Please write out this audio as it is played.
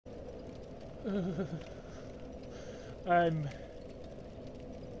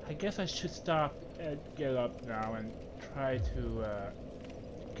I guess I should stop and get up now and try to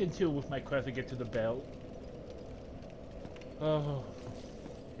continue with my quest to get to the bell. Oh,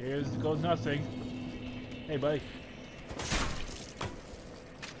 here's go nothing. Hey, buddy.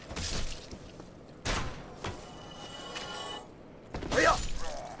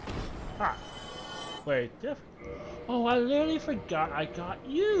 Ah, wait. Oh, I literally forgot I got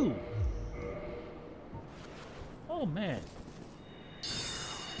you. Oh man.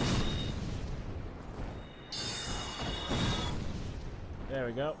 There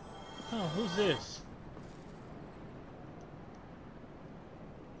we go. Oh, who's this?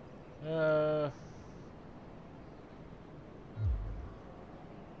 Nah,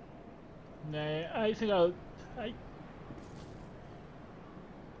 I think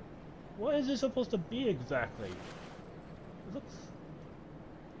what is this supposed to be exactly? It looks...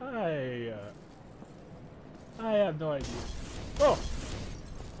 I have no idea. Oh!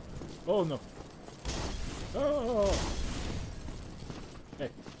 Oh no. Oh! Hey.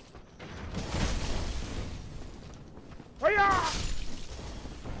 Hiya!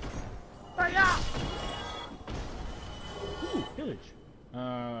 Hiya! Ooh, village.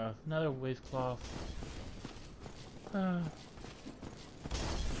 Another waistcloth. Oh,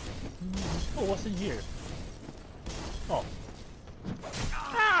 what's in here? Oh.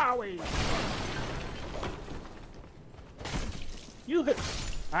 Owie! You hit.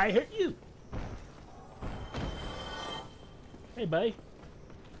 I hit you. Hey, buddy.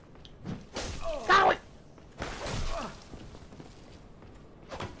 Owie!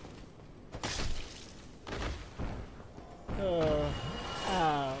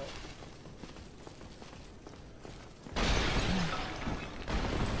 Ow.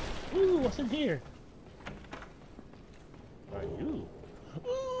 Ooh, what's in here? Are you?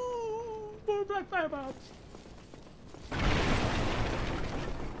 Ooh, more black fireballs.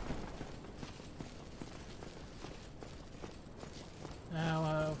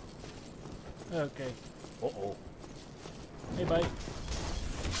 Now, okay. Uh-oh. Hey, buddy.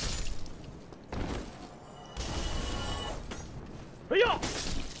 Hiya!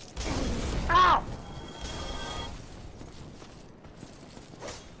 Ow!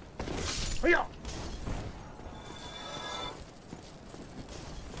 Hiya!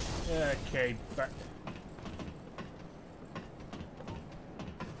 Okay, back.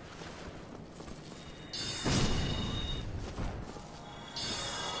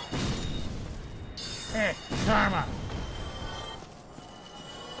 Hey, karma!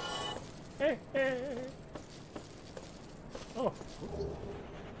 Hey, hey! Oh, oops.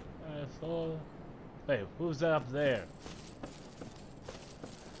 I saw... Hey, who's that up there?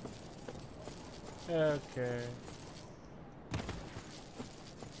 Okay.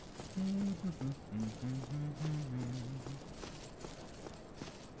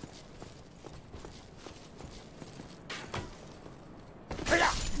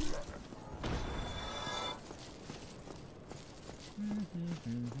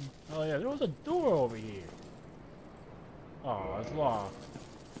 Oh yeah, there was a door over here. Oh, it's locked.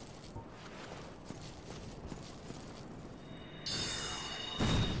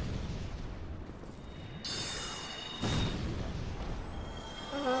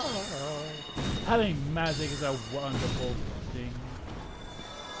 Having magic is a wonderful thing.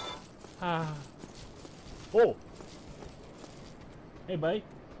 Ah. Oh. Hey, buddy.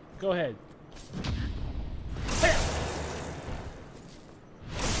 Go ahead.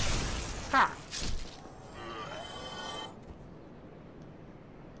 Ha!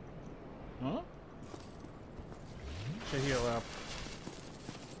 Huh? Should heal up.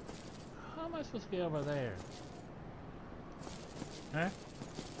 How am I supposed to get over there? Huh?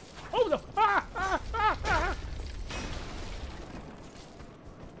 Oh no! Ah, ah, ah, ah.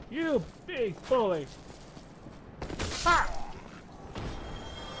 You big bully! Ah!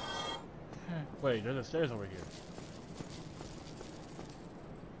 Wait, there's a stairs over here.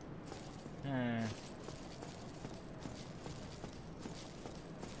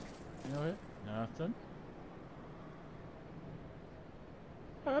 You know what? Nothing.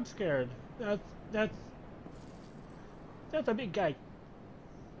 I'm scared. That's a big guy.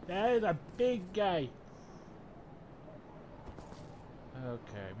 That is a big guy.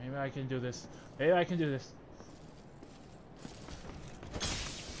 Okay, maybe I can do this. Maybe I can do this.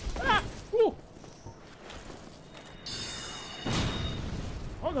 Ah! Woo!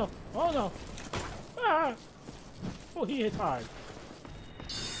 Oh no! Oh no! Ah! Oh, he hit hard.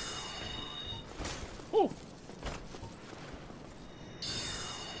 Oh!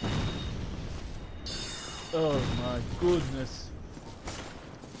 Oh my goodness.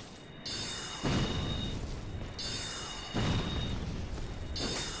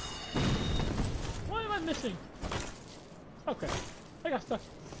 missing? Okay, I got stuck.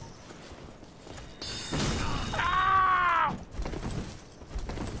 Ah!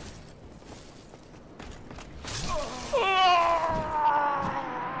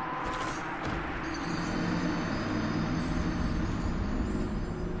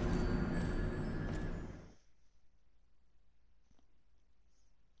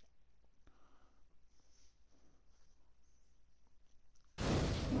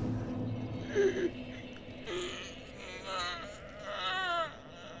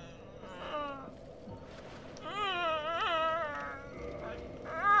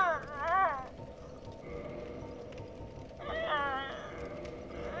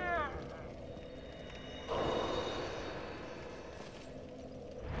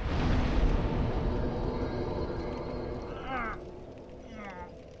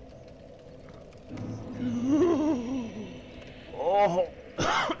 Oh.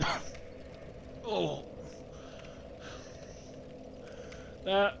 Oh.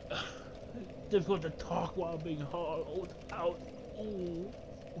 Difficult to talk while being hollowed out. Oh.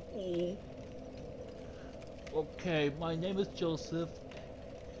 Oh. Okay, my name is Joseph.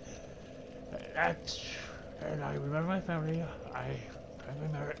 And I remember my family. I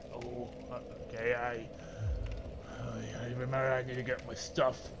remember. Oh, okay. I remember. I need to get my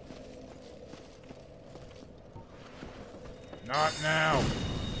stuff. Not now.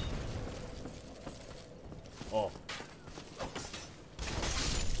 Oh.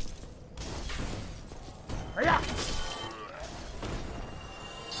 Hiya!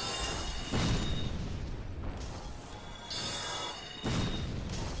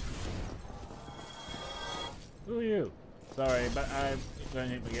 Who are you? Sorry, but I'm gonna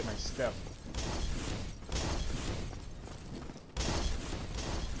need to get my stuff.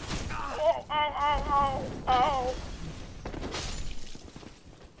 Oh! Ow! Ow! Ow! Ow!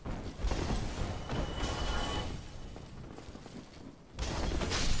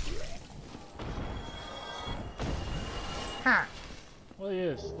 Ha! What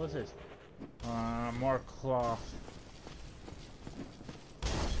is this? What's this? More cloth.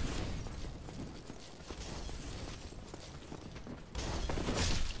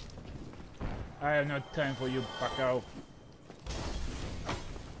 I have no time for you, bucko.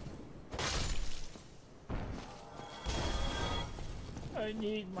 I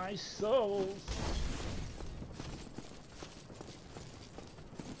need my souls.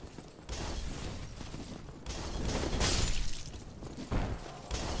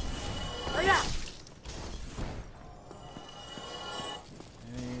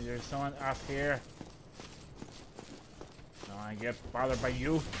 Hey, there's someone up here. Don't I get bothered by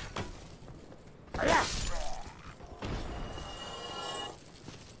you?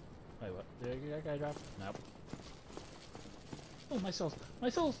 Wait, what? Did that guy drop? Nope. Oh, my souls! My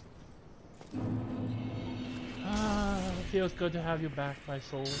souls! Ah, it feels good to have you back, my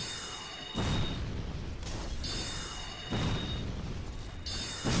soul.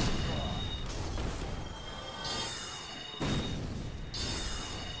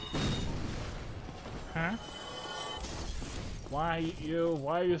 Huh? Why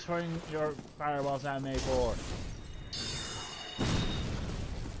are you throwing your fireballs at me for?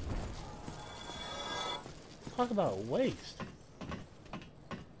 Talk about waste.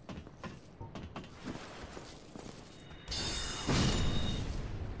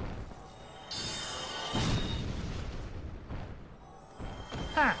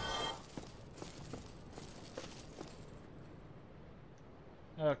 Ha!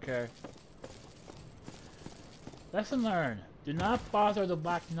 Okay. Lesson learned. Do not bother the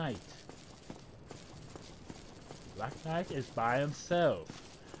Black Knight. Black Knight is by himself.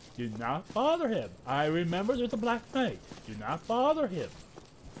 Do not bother him. I remember there's a Black Knight. Do not bother him.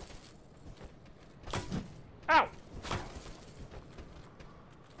 Ow!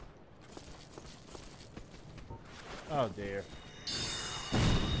 Oh dear. I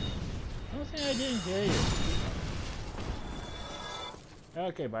don't think I didn't hear you.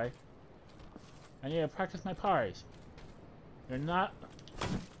 Okay, bye. I need to practice my parries. You're not...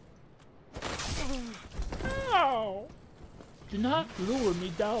 Ow! Do not lure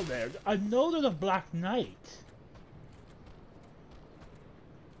me down there. I know there's a Black Knight.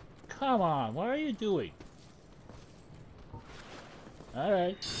 Come on, what are you doing?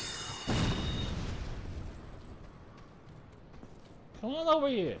 Alright. Come on over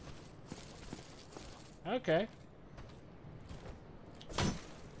here. Okay.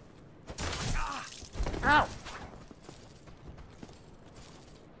 Ow!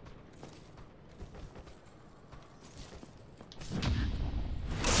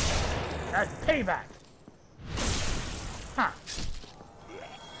 That's payback! Huh.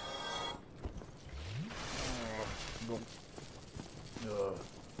 Ugh.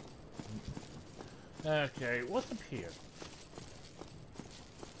 Okay, what's up here?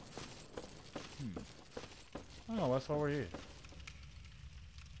 Oh, what's over here?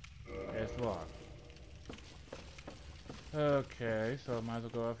 It's locked. Okay, so I might as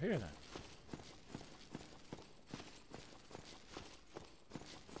well go up here then.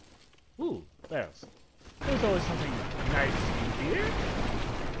 Ooh, bells. There's always something nice in here.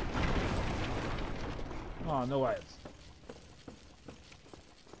 Oh, no items.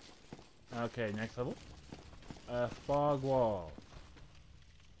 Okay, next level. A fog wall.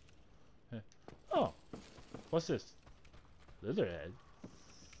 Oh, what's this? Lizard head.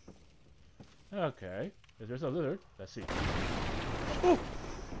 Okay, if there's a lizard, let's see. Oh!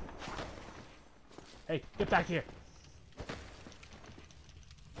 Hey, get back here!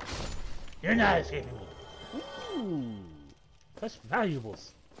 You're not escaping me. Ooh, that's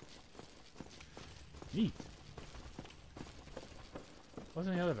valuables. Neat. What's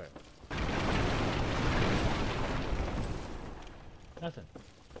in the other bed? Nothing.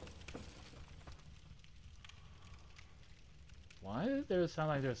 Why does there sound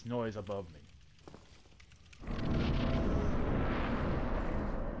like there's noise above me?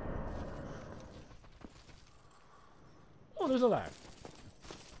 Oh, there's a ladder.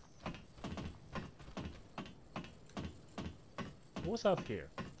 What's up here?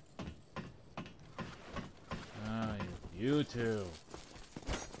 Ah, you two.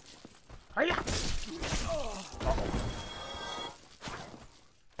 Hiya! Uh-oh.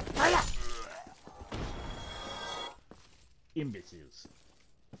 Hiya! Imbeciles.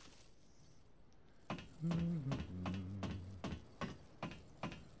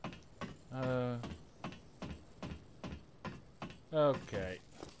 Okay.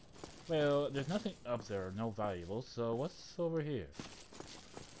 Well, there's nothing up there, no valuables, so what's over here?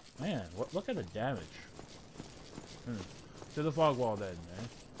 Man, look at the damage. To the fog wall then, man.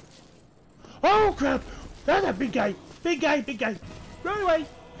 Oh crap! That's a big guy! Big guy, big guy! Run away!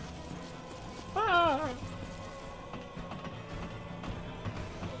 Ah!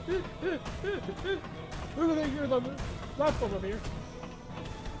 Look at that, you're the left over here.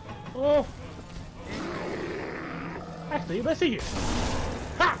 Oh! Actually, let's see you.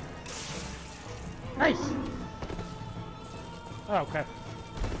 Ha! Nice! Oh crap.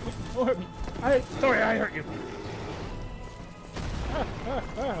 Don't hurt me. Sorry, I hurt you.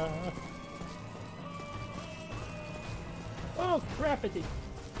 Oh crapity.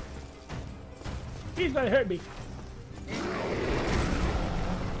 He's gonna hurt me.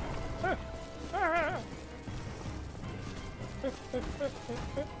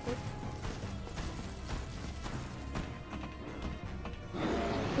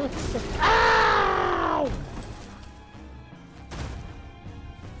 Ow!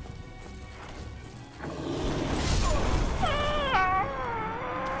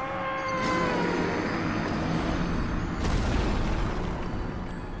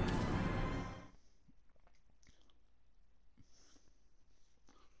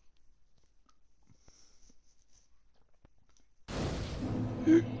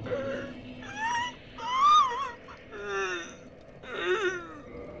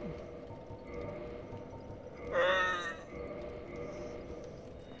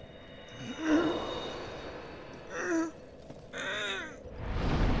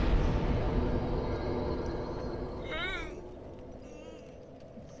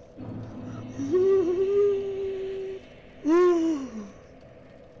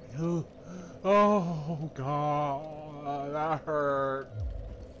 Oh God, that hurt.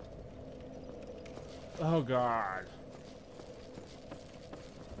 Oh God.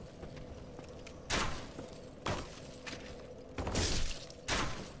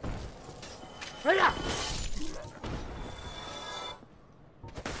 Hiya!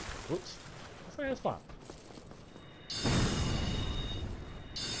 Oops. That's a nice spot.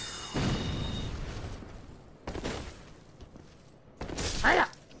 Hiya!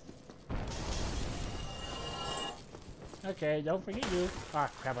 Okay, don't forget you. Ah,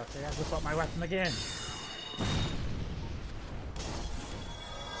 crap, I forgot to swap my weapon again.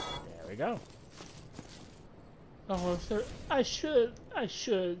 There we go. Oh, sir, I should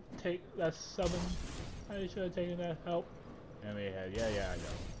take that summon. I should have taken that help. And we had, yeah, I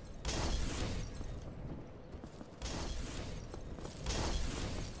know.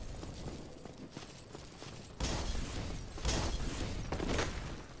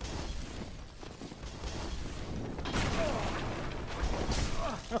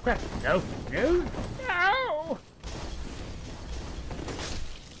 Oh crap! No! No! No!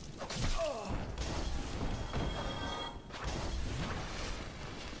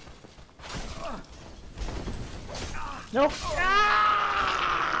 Nope. Ah!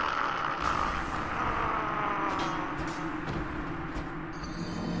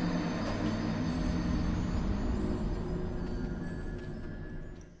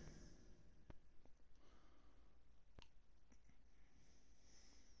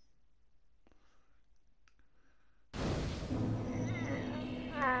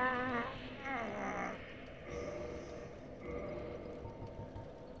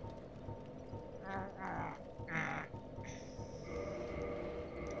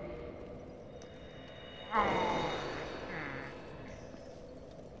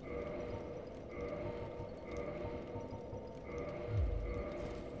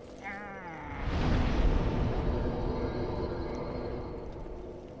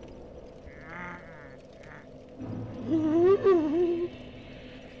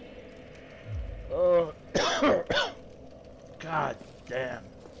 Oh, God damn.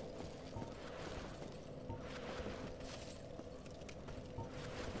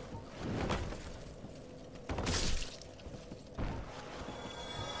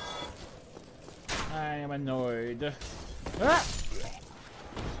 I am annoyed. Ah!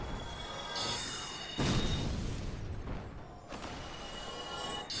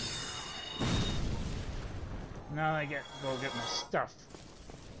 Now I go get my stuff.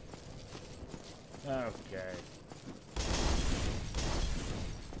 Okay.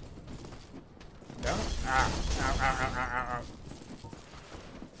 No? Ah! Ow, ow, ow, ow, ow, ow.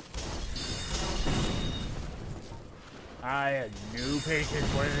 I had no patience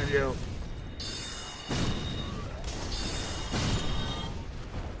with you.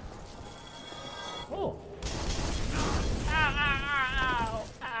 Oh! Ow, ow, ow,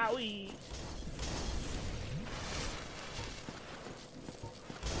 ow, owie!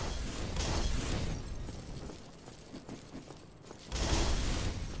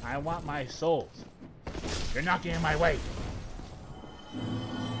 I want my souls. You're not getting in my way.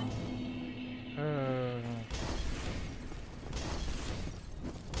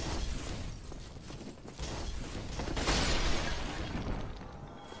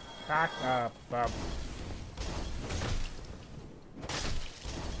 Back up.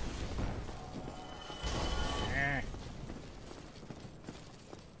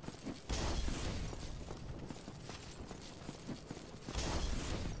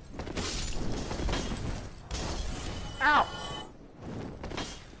 Ow!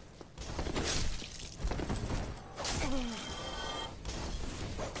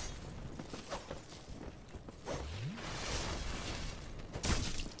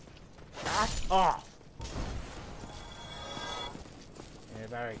 Back off!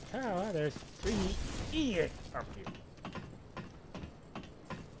 If I recall, there's 3 idiots up here.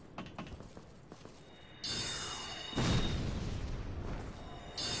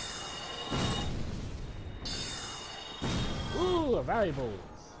 Ooh, valuables.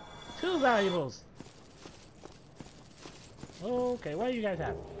 2 valuables. Okay, what do you guys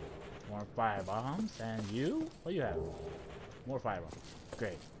have? More fire bombs. And you? What do you have? More fire bombs.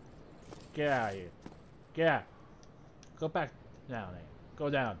 Great. Get out of here. Get out. Go back down there. Go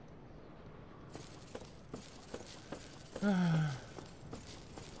down.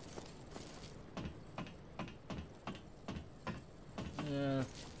 Yeah.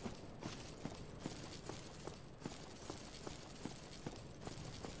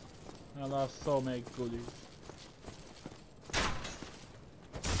 I lost so many goodies.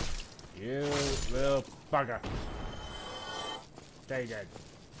 You little bugger. Stay dead.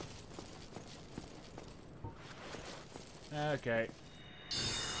 Okay.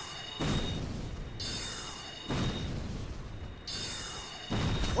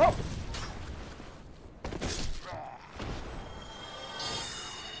 Whoa!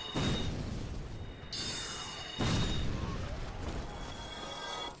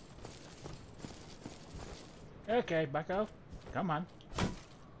 Okay, bucko. Come on.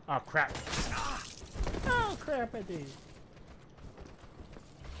 Oh, crap. Oh, crap, I did.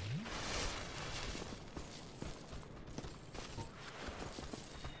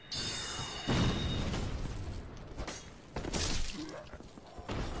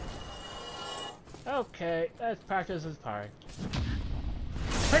 Okay, let's practice this part.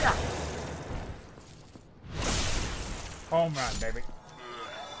 Hiya! Home run, baby.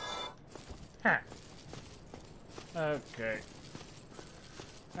 Huh. Okay.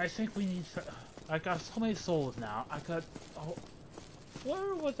 I think we need. I got so many souls now. I got. Oh,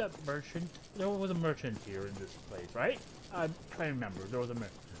 where was that merchant? There was a merchant here in this place, right? I'm trying to remember. There was a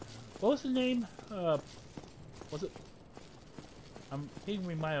merchant. What was the name? Was it? I'm being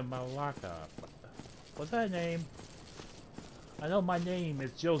reminded of Malacca. Was that a name? I know my name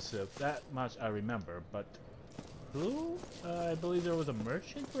is Joseph. That much I remember, but clue? I believe there was a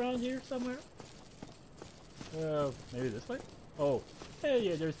merchant around here somewhere. Maybe this way? Oh, hey,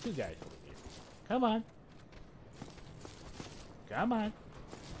 yeah, there's two guys over here. Come on. Come on.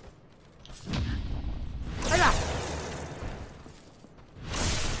 Hiya!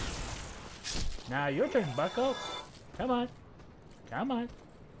 Now your turn, bucko. Come on. Come on.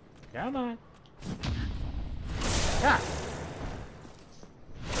 Come on. Ha!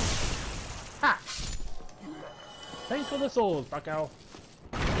 Ha! Thanks for the souls, bucko.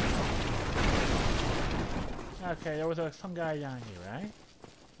 Okay, there was some guy down here, right?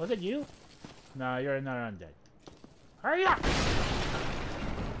 Was it you? No, you're another undead. Hurry up!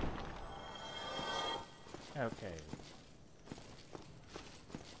 Okay.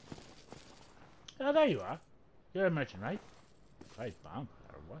 Oh, there you are. You're a merchant, right? Right, vampire.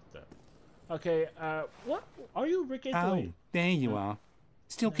 What the? Okay, what? Are you Rick? Oh, there you are.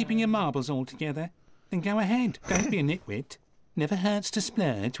 Still keeping your marbles all together? Then go ahead. Don't be a nitwit. Never hurts to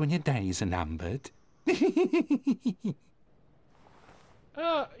splurge when your days are numbered.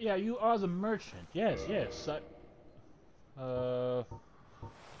 Yeah, you are the merchant. Yes, yes. I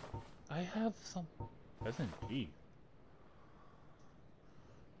have some present key.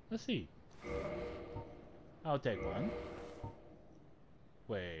 Let's see. I'll take one.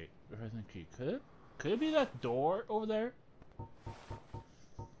 Wait, present key. Could it be that door over there?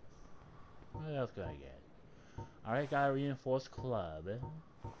 What else could I get? Alright, got a reinforced club.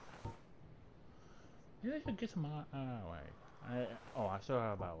 Maybe I should get some. Wait. I still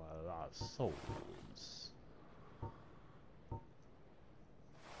have about a lot of souls.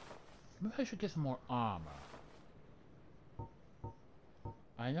 Maybe I should get some more armor.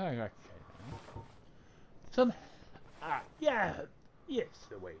 I know I got some. Yeah. Yes.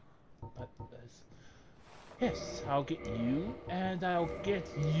 Wait. But yes, I'll get you, and I'll get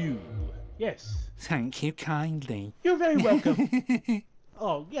you. Yes. Thank you kindly. You're very welcome.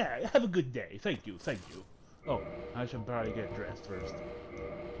 Oh, yeah, have a good day. Thank you, thank you. Oh, I should probably get dressed first.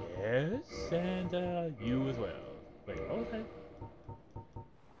 Yes, and you as well. Wait, okay.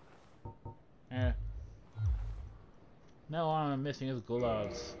 Now all I'm missing is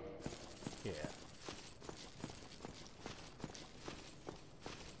gloves. Yeah.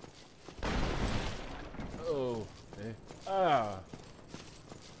 Oh, okay.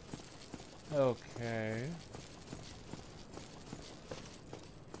 Okay.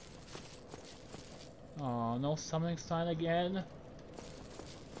 Oh, no summoning sign again?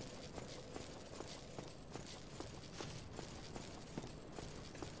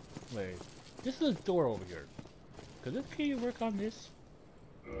 Wait, this is a door over here. Could this key work on this?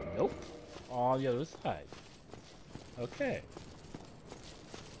 Nope. On the other side. Okay.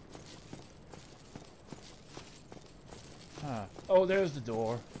 Huh. Oh, there's the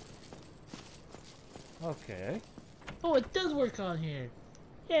door. Okay. Oh, it does work on here!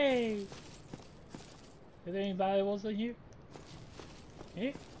 Yay! Is there any valuables in here?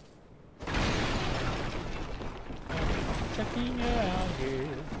 Eh? Checking around here.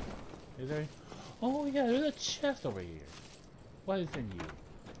 Is there? Oh yeah, there's a chest over here. What is in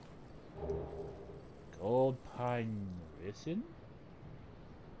you? Gold pine resin?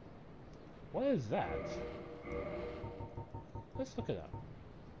 What is that? Let's look it up.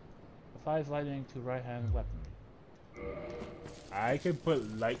 Applies lightning to right hand weaponry. I can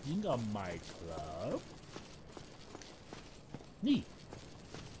put lightning on my club. Neat.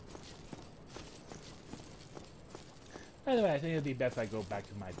 By the way, I think it'd be best if I go back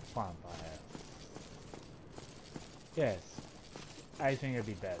to my bonfire. Yes, I think it'd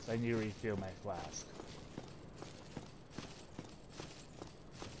be best. I need to refill my flask.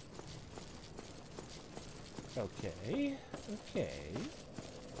 Okay, okay.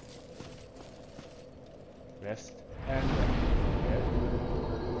 Rest and...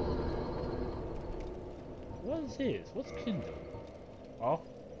 What is this? What's Kindle? Oh.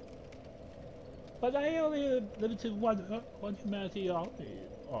 But I only limited one humanity only.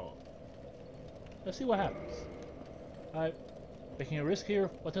 Oh. Let's see what happens. I'm taking a risk here.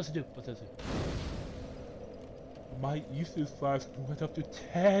 What does it do? What does it do? My Eustace flask went up to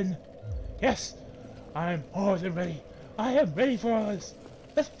 10. Yes! I'm more than ready. I am ready for all this.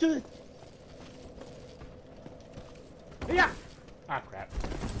 Let's do it. Yeah! Ah, crap.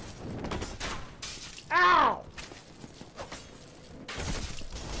 Ow!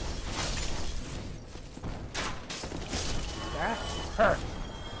 That hurt.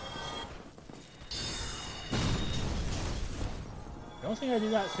 Don't think I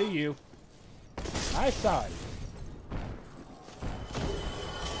did not see you. I saw it.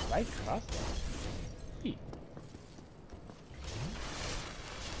 Light crossbow. Hey.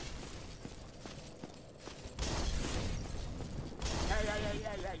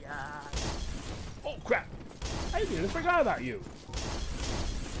 I nearly forgot about you.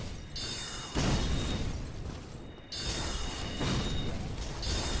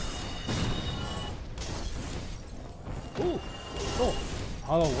 Ooh! Oh!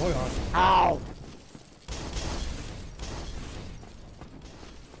 Hollow warrior. Ow!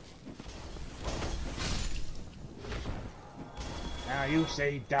 Now you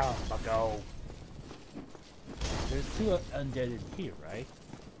stay down, bucko. There's two undead in here, right?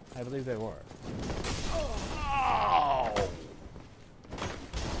 I believe there were. Oh!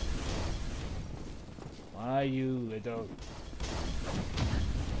 Why you little...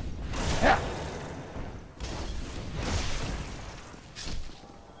 Yeah!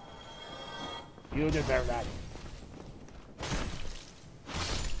 You deserve that.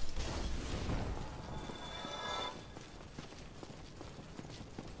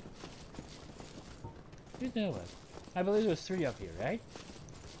 Who's that one? I believe there was 3 up here, right?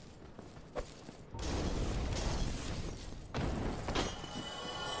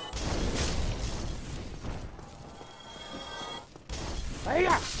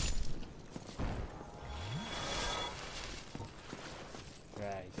 Hiya!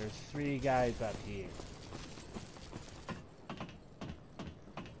 Right, there's 3 guys up here.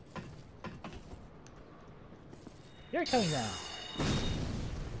 You're coming down.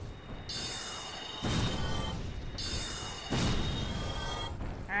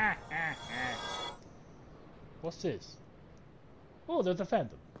 What's this? Oh, there's a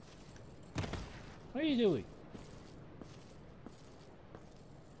phantom. What are you doing?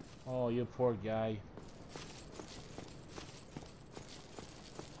 Oh, you poor guy.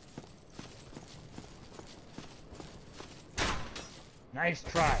 Nice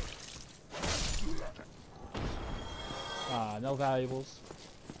try. Ah, no valuables.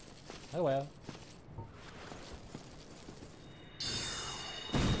 Oh well.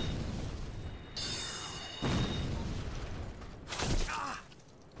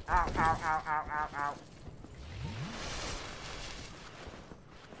 Ow, ow, ow, ow, ow, ow.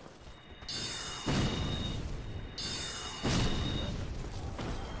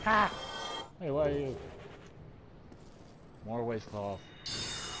 Ha! Hey, what are you? More waste cloth.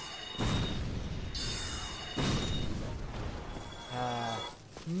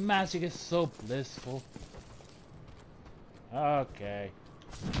 Magic is so blissful. Okay.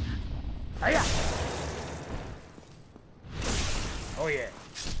 Hiya! Oh yeah.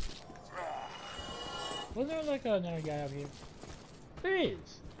 Was there like another guy up here? There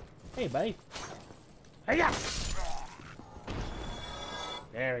is. Hey, buddy. Hiya!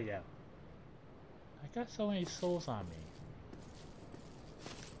 There we go. I got so many souls on me.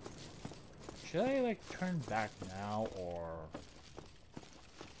 Should I like turn back now or?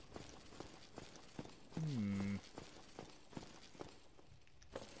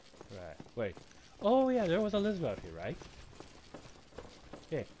 Right. Wait. Oh yeah, there was Elizabeth here, right?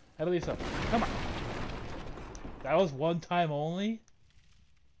 Yeah, I believe so. Come on. That was one time only?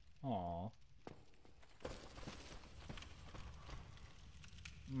 Aw.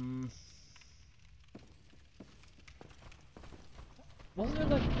 Wasn't there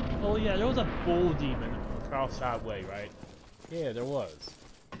like... Oh yeah, there was a bull demon across that way, right? Yeah, there was.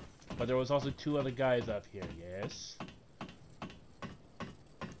 But there was also 2 other guys up here, yes?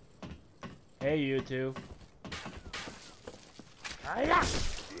 Hey, you 2. Hiya!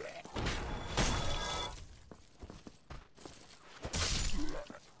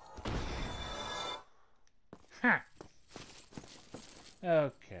 Ha!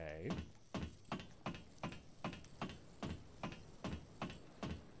 Okay.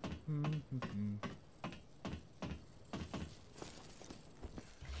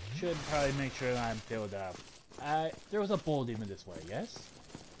 Should probably make sure that I'm filled up. There was a bull demon this way, yes?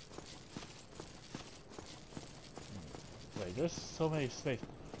 Wait, there's so many space.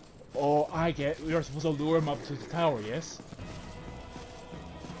 Oh, I get. We are supposed to lure him up to the tower, yes?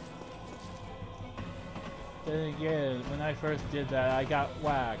 Then again, when I first did that, I got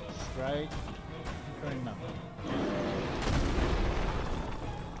waxed, right? I can't remember.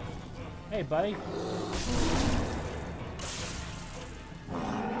 Hey, buddy.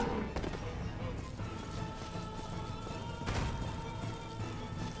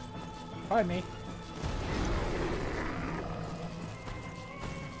 Pardon me.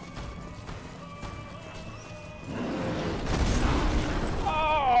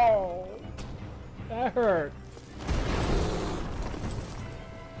 Oh! That hurt.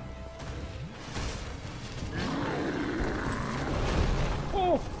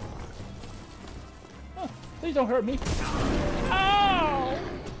 Oh! Oh, please don't hurt me. Ow!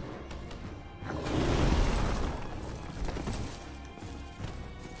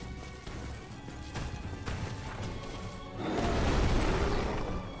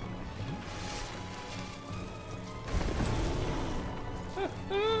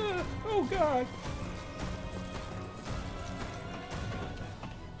 Oh God!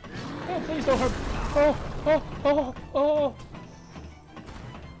 Oh, please don't hurt. Oh, oh, oh, oh!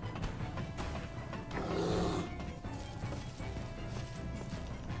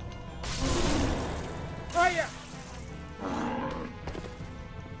 Oh yeah!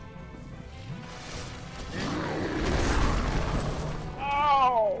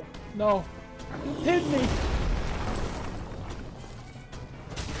 Oh no! Hit me!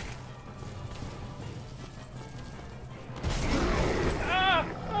 Ah!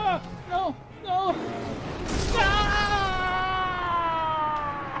 Ah! No! No! Ah!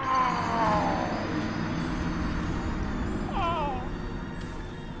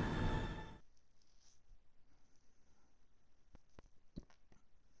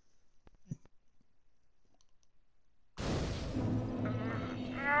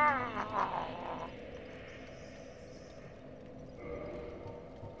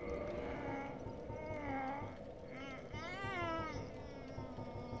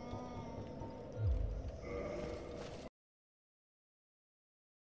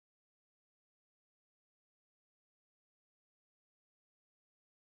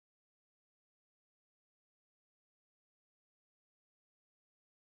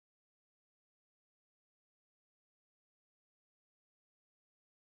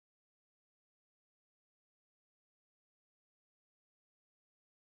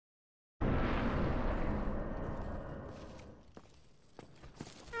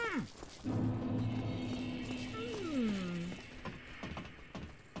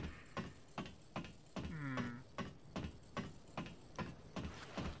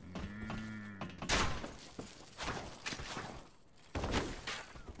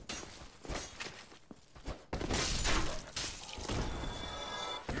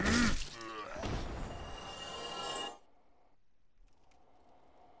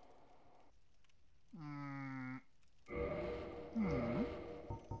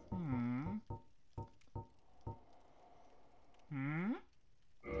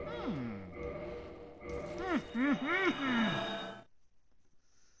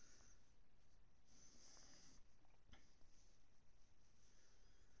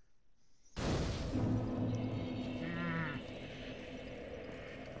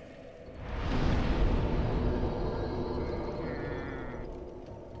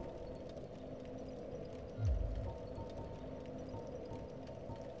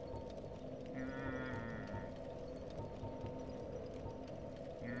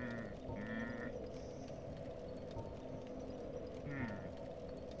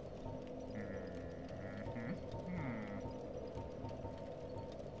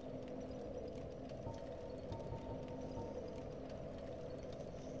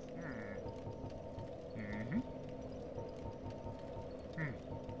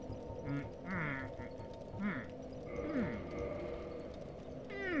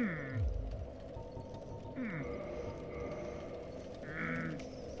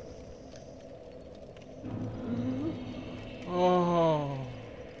 Oh.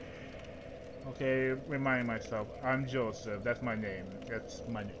 Okay, reminding myself, I'm Joseph. That's my name. That's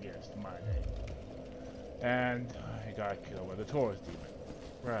my name. Yes, my name. And I got killed by the Taurus demon.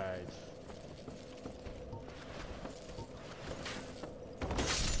 Right.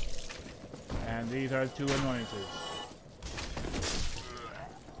 And these are two annoyances.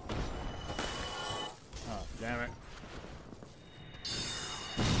 Oh, damn it.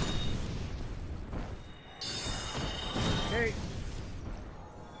 Okay.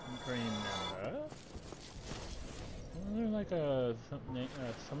 Remember. Wasn't there like a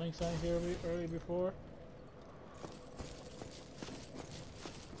something sign here early before?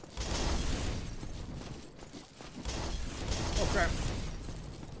 Oh crap!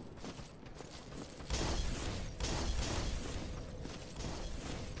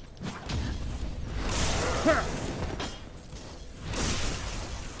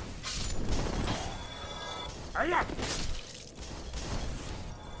 Hiya!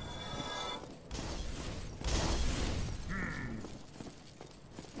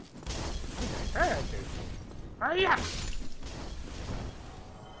 Hiya!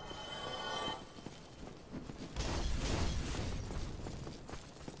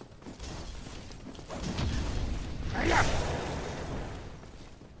 Hiya!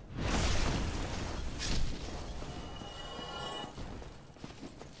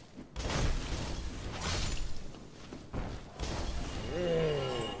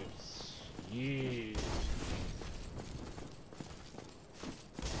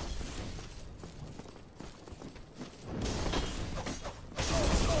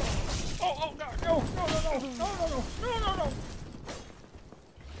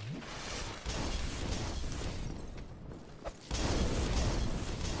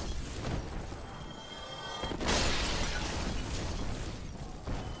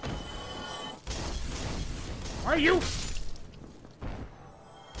 Are you?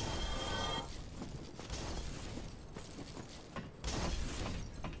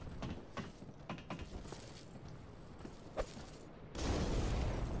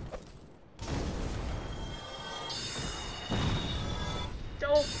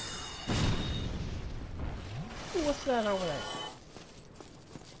 Don't. What's that over there?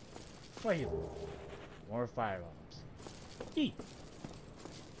 What are you? More firearms. Eat.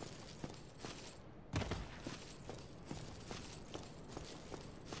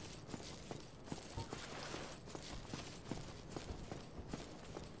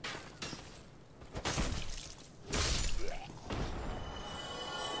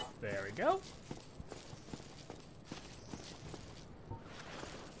 There we go.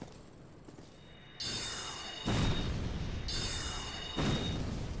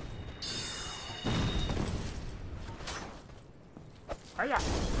 Hiya!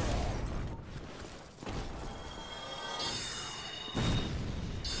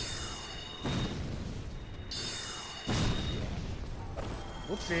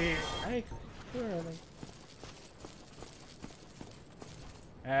 Whoopsie! Hey, where are they?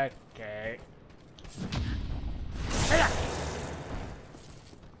 Okay. Hiya!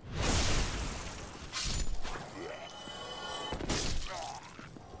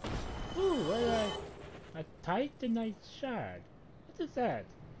 Ooh, what did a titanite shard. What is that?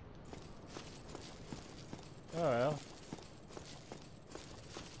 Oh well.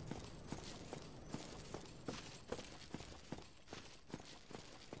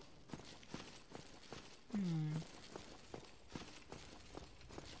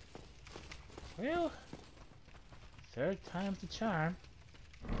 Well, third time's the charm.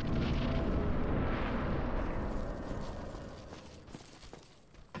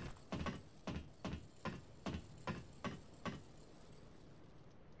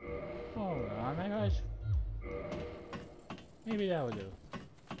 Hold on, my gosh. Maybe that will do.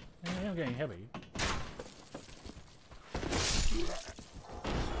 I'm getting heavy.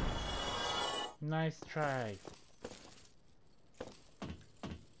 Nice try.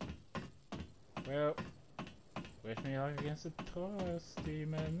 Well, wish me luck against the Taurus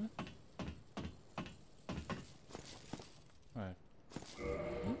demon. What?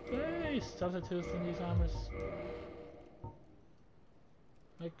 Okay, substitutes in these armors.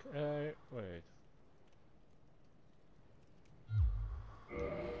 Like, wait.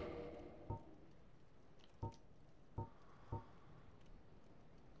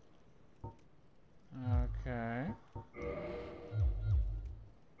 Okay.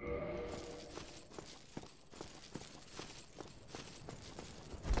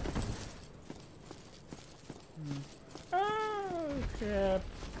 Oh, crap.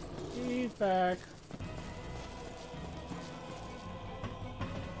 He's back.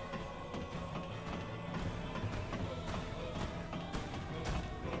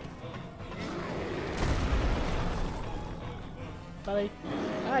 Buddy,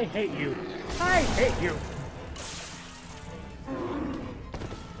 I hate you. I hate you.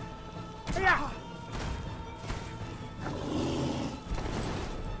 Yeah.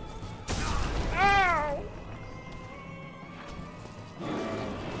 Ow!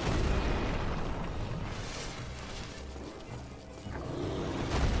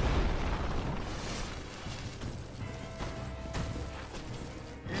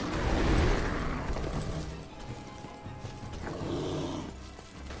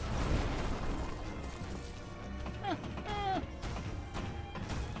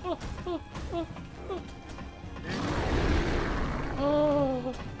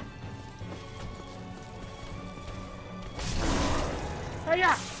 Oh.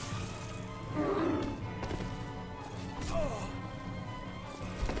 Hiya!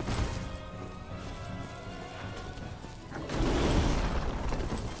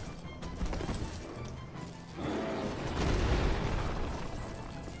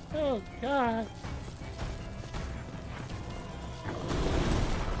 Oh God!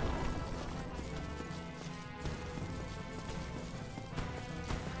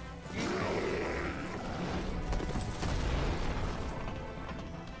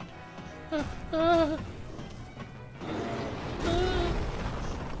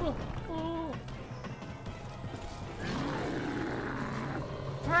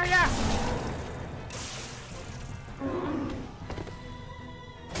 Hiya!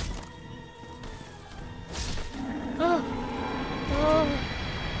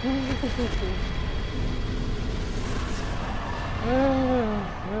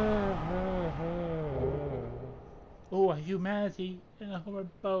 Oh, a humanity and a horrid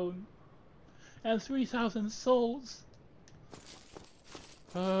bone, and 3,000 souls.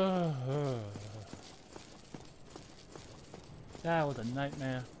 That was a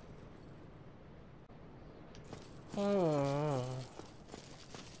nightmare. Oh.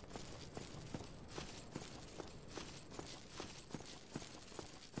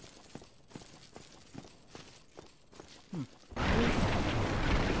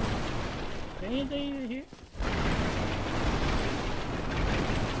 Anything here?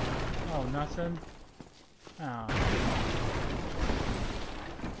 Oh, nothing. Oh.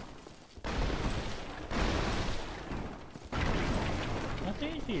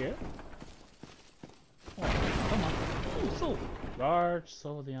 Nothing here. Oh, come on. Oh, soul. Large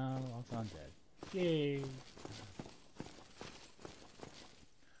Solaire undead. Yay.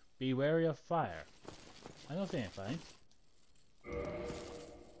 Be wary of fire. I don't see anything.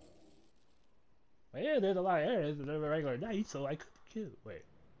 Well, yeah, there's a lot of areas that are regular night, so I could kill. Wait,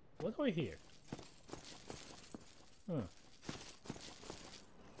 what's over here? Huh.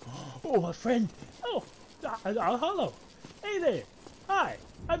 Oh, a friend! Oh, hello! Hey there! Hi,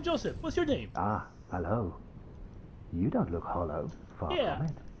 I'm Joseph. What's your name? Ah, hello. You don't look hollow, far Yeah. from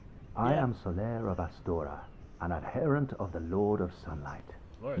it. I am Solaire of Astora, an adherent of the Lord of Sunlight.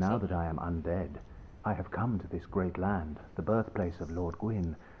 Now that I am undead, I have come to this great land, the birthplace of Lord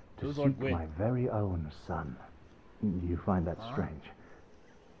Gwyn, to seek my very own son. You find that strange?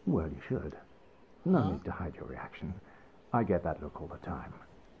 Well, you should. No need to hide your reaction. I get that look all the time.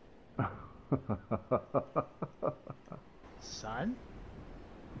 Son?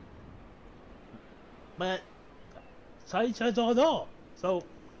 But Son says no. So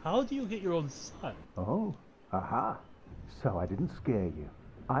how do you get your own son? Oh, aha. So I didn't scare you.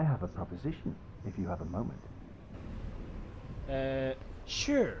 I have a proposition, if you have a moment.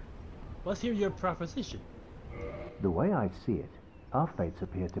 Sure. Let's hear your proposition. The way I see it, our fates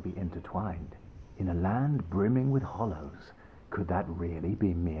appear to be intertwined. In a land brimming with hollows, could that really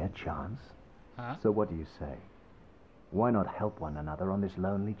be mere chance? Huh? So what do you say? Why not help one another on this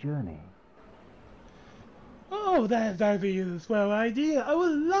lonely journey? Oh, that'd be a swell idea. I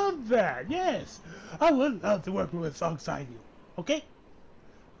would love that. Yes, I would love to work with alongside you. Okay?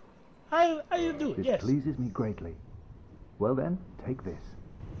 I do it. This yes. pleases me greatly. Well then, take this.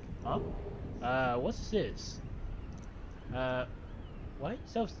 Huh? What's this? What?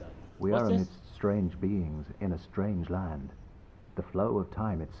 Self-stuff. We What's are this? amidst strange beings in a strange land. The flow of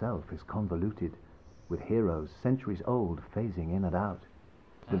time itself is convoluted, with heroes centuries old phasing in and out.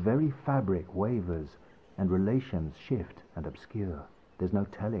 The very fabric wavers, and relations shift and obscure. There's no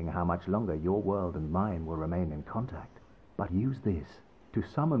telling how much longer your world and mine will remain in contact. But use this to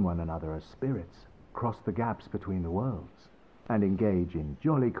summon one another as spirits, cross the gaps between the worlds, and engage in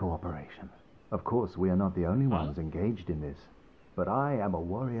jolly cooperation. Of course, we are not the only ones engaged in this, but I am a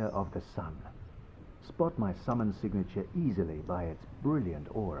warrior of the sun. Spot my summon signature easily by its brilliant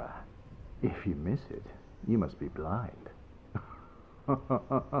aura. If you miss it, you must be blind.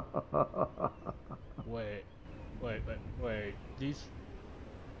 Wait.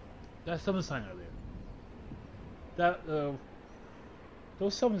 That's summon sign earlier.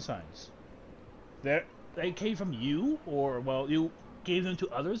 Those summon signs. They came from you, or well, you gave them to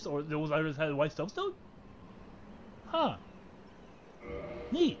others, or those others had white soapstone? Huh.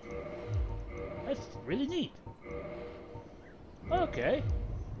 Neat. That's really neat. Okay.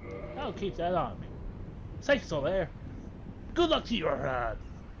 I'll keep that on me. Thanks, Solaire. Good luck to your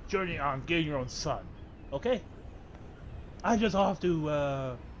journey on getting your own son. Okay? I just have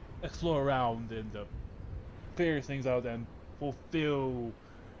to explore around and figure things out and fulfill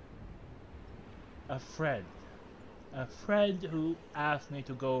a friend. A friend who asked me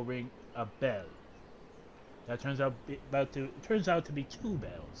to go ring a bell. That turns out to be 2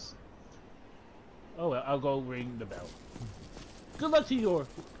 bells. Oh well, I'll go ring the bell. Good luck to your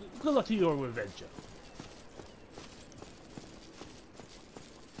adventure.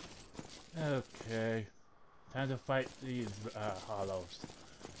 Okay, time to fight these hollows.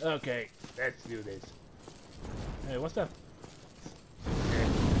 Okay, let's do this. Hey, what's up?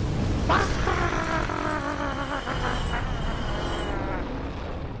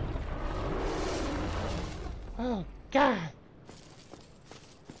 Oh God!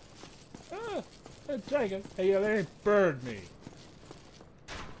 A dragon! Hey, let him bird me.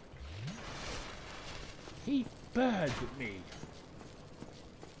 He birded me.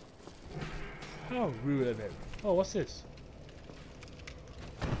 How rude of him. Oh, what's this?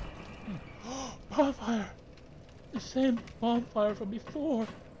 Bonfire! The same bonfire from before.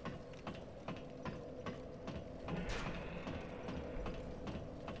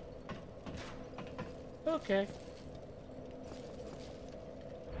 Okay.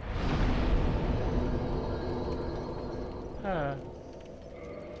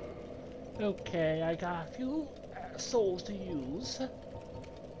 Okay, I got a few souls to use.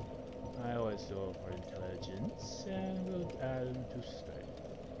 I always go for intelligence, and we'll add them to strength.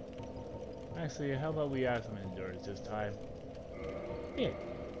 Actually, how about we add some endurance this time? Yeah.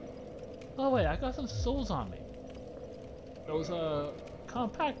 Oh wait, I got some souls on me. Those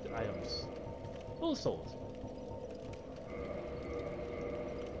compact items. Those souls.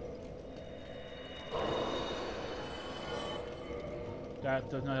 That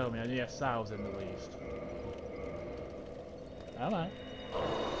does not help me. I need 1,000 at least. Come on.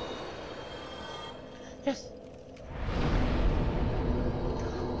 Yes!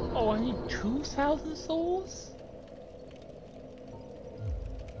 Oh, I need 2,000 souls?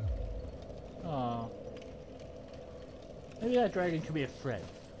 Aw. Maybe that dragon could be a friend.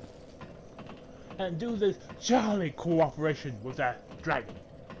 And do this jolly cooperation with that dragon.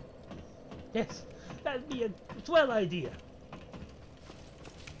 Yes, that'd be a swell idea.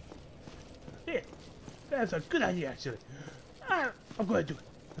 Yeah, that's a good idea actually. I'm going to do it.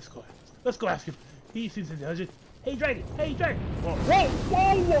 Let's go. Let's go ask him. He seems intelligent. Hey dragon! Hey dragon! Whoa! Whoa!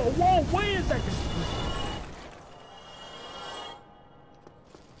 Whoa! Whoa! Whoa! Wait a second!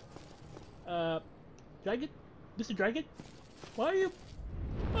 Dragon? Mr. Dragon? Why are you...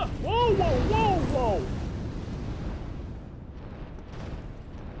 Whoa! Whoa! Whoa! Whoa!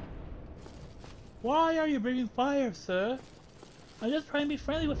 Why are you bringing fire, sir? I'm just trying to be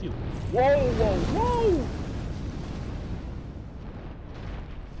friendly with you. Whoa! Whoa! Whoa!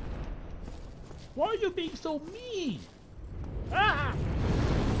 Why are you being so mean? Ah!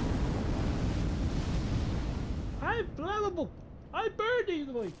 I'm flammable. I burn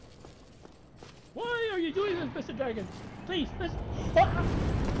easily. Why are you doing this, Mr. Dragon? Please, listen. Ah!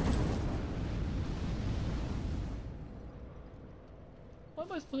 What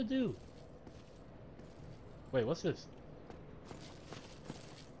am I supposed to do? Wait, what's this?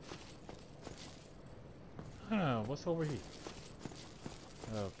 Huh, what's over here?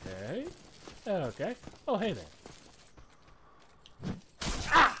 Okay. Okay. Oh, hey there.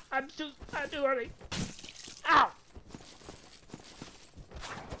 Ah! I'm too early. Ow!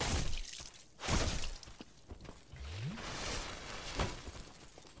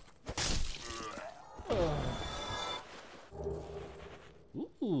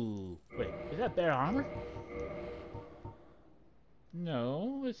 Ooh. Wait, is that bear armor?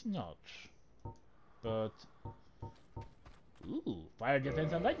 No, it's not. But... Ooh, fire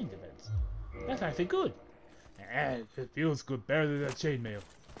defense and lightning defense. That's actually good. And it feels good, better than that chainmail.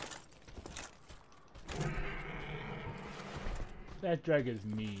 That dragon's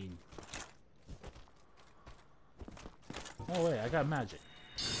mean. Oh wait, I got magic.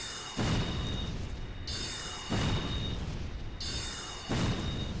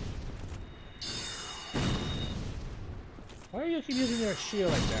 Why are you keep using your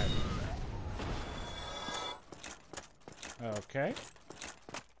shield like that? Okay.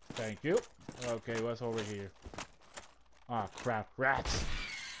 Thank you. Okay, what's over here? Ah, crap. Rats!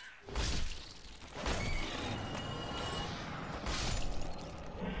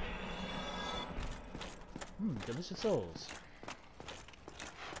 Delicious souls.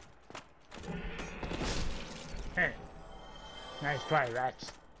 Hey! Nice try,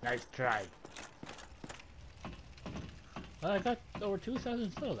 rats. Nice try. Well, I got over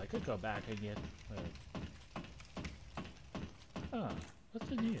 2,000 souls. I could go back and get... Huh.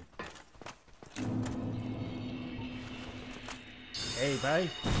 What's in here? Hey, buddy.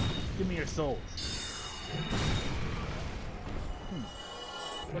 Give me your souls.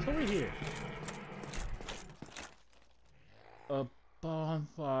 What's over here? A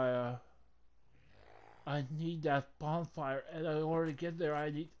bonfire. I need that bonfire, and in order to get there, I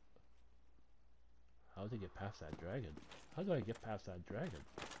need... How to get past that dragon? How do I get past that dragon?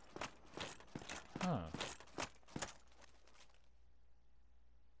 Huh.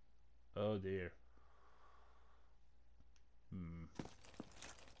 Oh dear.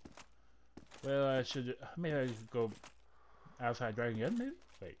 Well, I should... Maybe I should go outside dragon again, maybe?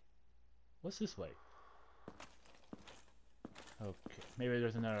 Wait. What's this way? Okay. Maybe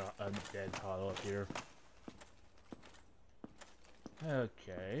there's another undead hollow up here.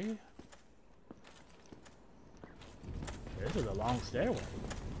 Okay. This is a long stairway.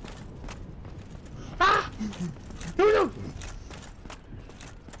 Ah! No, no!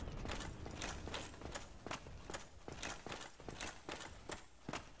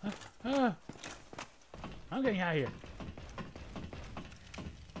 I'm getting out of here.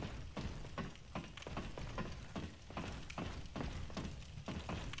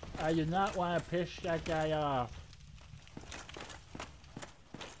 I do not want to piss that guy off.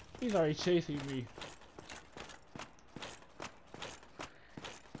 He's already chasing me.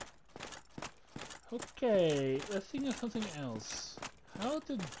 Okay, let's think of something else. How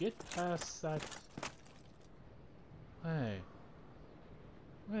to get past that... Hey.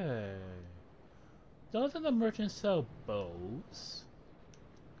 Doesn't the merchant sell bows?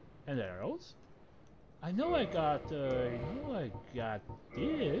 And arrows? I know I got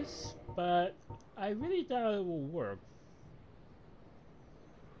this, but I really doubt it will work.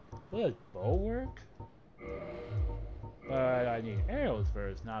 Will a bow work? But I need arrows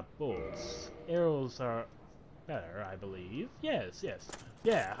first, not bows. Arrows are better, I believe. Yes.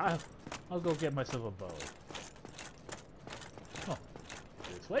 Yeah, I'll go get myself a bow. Oh,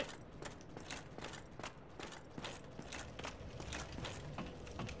 this way.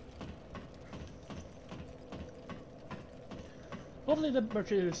 Hopefully the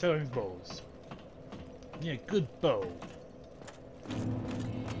merchant is selling bows. Yeah, good bow.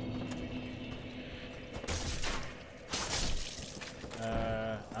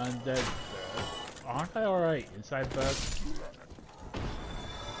 Undead bird. Aren't I alright inside bug?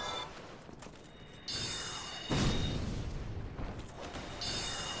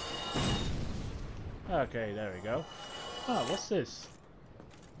 Okay, there we go. Oh, what's this?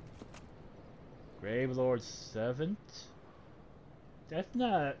 Grave Lord's servant? That's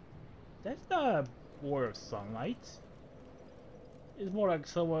not a ward of sunlight. It's more like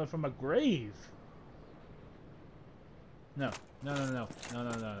someone from a grave. No.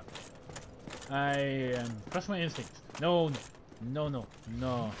 I trust my instincts. No.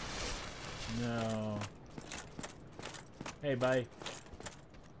 Hey, buddy.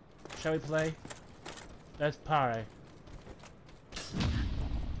 Shall we play? Let's party.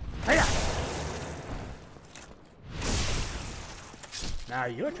 Hiya! Now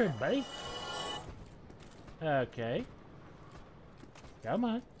your turn, buddy. Okay. Come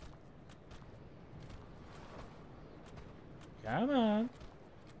on.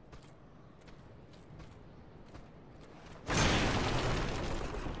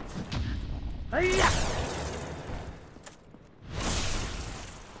 Hiya!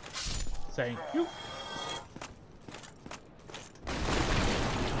 Thank you.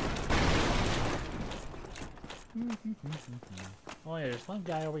 Oh, yeah, there's one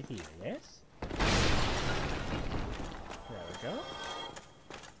guy over here, yes? There we go.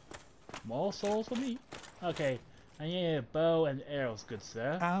 More souls for me. Okay, I need a bow and arrows, good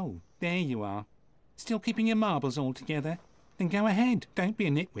sir. Oh, there you are. Still keeping your marbles all together? Then go ahead, don't be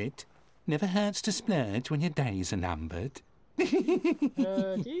a nitwit. Never hurts to splurge when your days are numbered. Did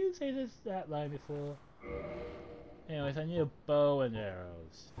you say that line before? Anyways, I need a bow and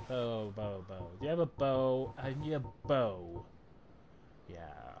arrows. Bow. Do you have a bow? I need a bow.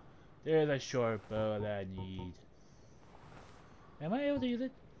 Yeah. There's a short bow that I need. Am I able to use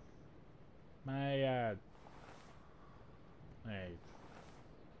it? My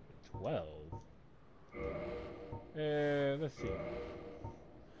 12. Let's see.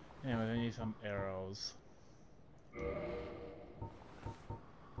 Anyways, I need some arrows.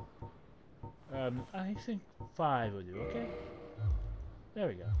 I think 5 will do, okay? There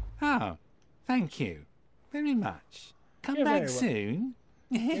we go. Oh, thank you very much. Come back soon.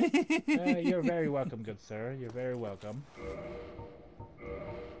 You're very welcome, good sir. You're very welcome.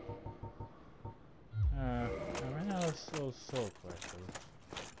 I ran out of soul collectors.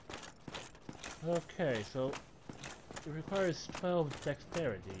 Okay, so it requires 12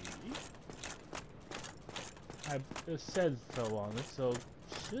 dexterity. It said so on it, so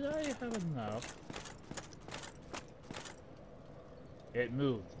should I have enough? It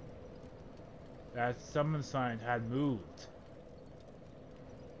moved. That summon sign had moved.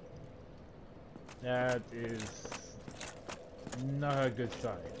 That is not a good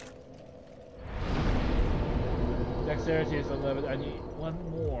sign. Dexterity is 11. I need one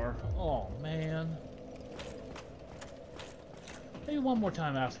more. Oh man. Maybe one more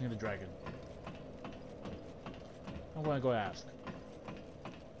time asking the dragon. I'm gonna go ask.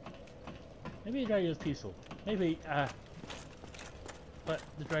 Maybe the dragon is peaceful. Maybe, but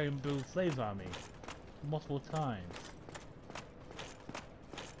the dragon blew flames on me multiple times.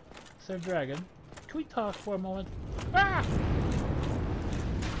 Sir Dragon, can we talk for a moment? Ah!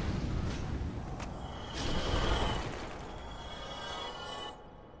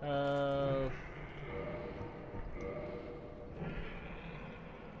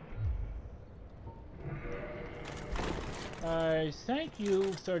 I thank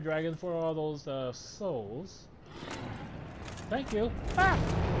you, Sir Dragon, for all those souls. Thank you. Ah!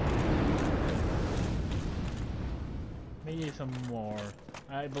 Maybe some more.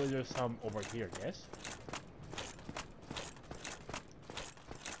 I believe there's some over here, yes?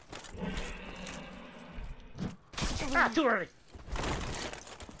 Ah, too early!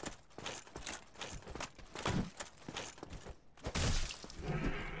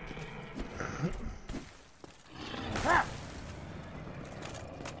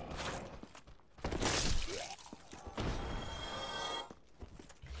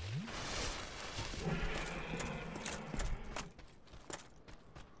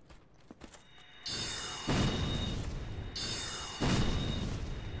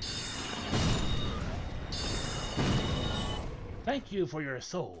 Thank you for your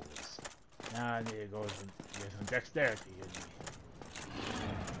souls. Now I need to go get some dexterity in me.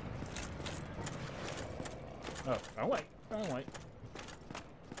 Oh, wrong way. Wrong way.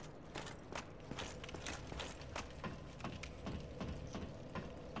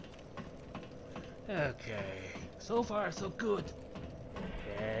 Okay. So far, so good.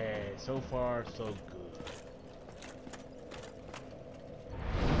 Yeah, so far, so good.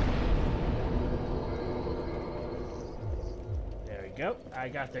 There we go. I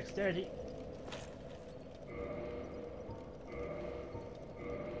got dexterity.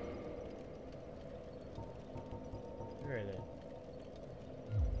 Where are they?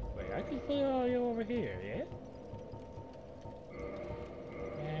 Wait, I can put all you over here, yeah?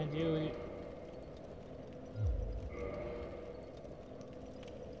 And you...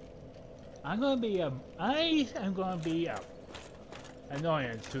 I am gonna be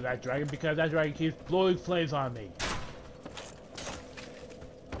annoyance to that dragon because that dragon keeps blowing flames on me.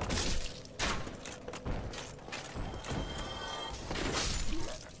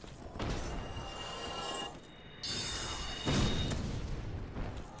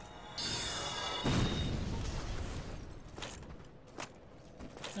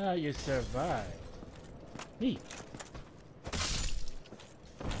 Oh, you survived. Neat.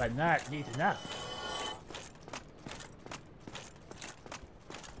 But not neat enough.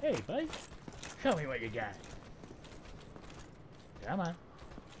 Hey, buddy. Show me what you got. Come on.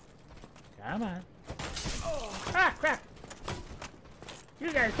 Come on. Oh. Ah, crap!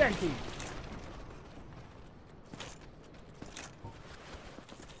 You guys thank you.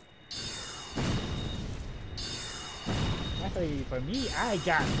 Luckily for me, I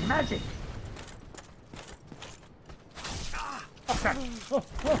got magic. Oh, crap. Oh,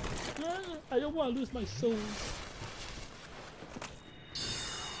 oh. I don't want to lose my soul.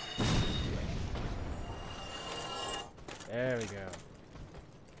 There we go.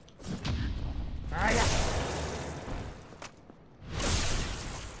 Ah, yeah.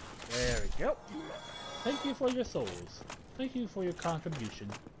 There we go. Thank you for your souls. Thank you for your contribution.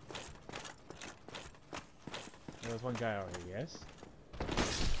 There was one guy over here, yes?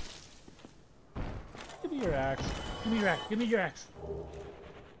 Give me your axe. Give me your axe. Give me your axe.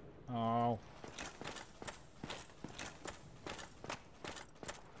 Oh.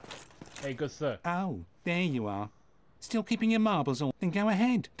 Hey, good sir. Oh, there you are. Still keeping your marbles all. Then go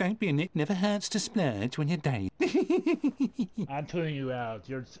ahead. Don't be a nit. Never hurts to splurge when you're down. I'm tuning you out.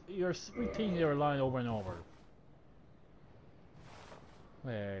 You're repeating your line over and over.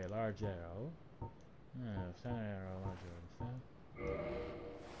 Wait, large arrow. Center arrow, large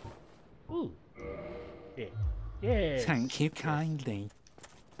arrow. Ooh. Yeah. Yes. Thank you kindly.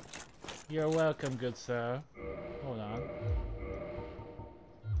 You're welcome, good sir. Hold on.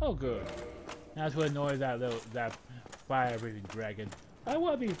 Oh, good. Now to annoy that fire-breathing dragon. I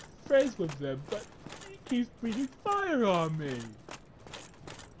want to be friends with them, but he keeps breathing fire on me.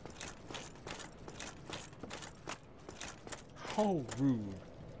 How rude.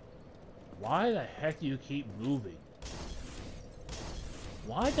 Why the heck do you keep moving?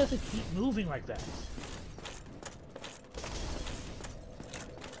 Why does it keep moving like that?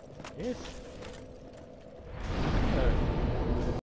 If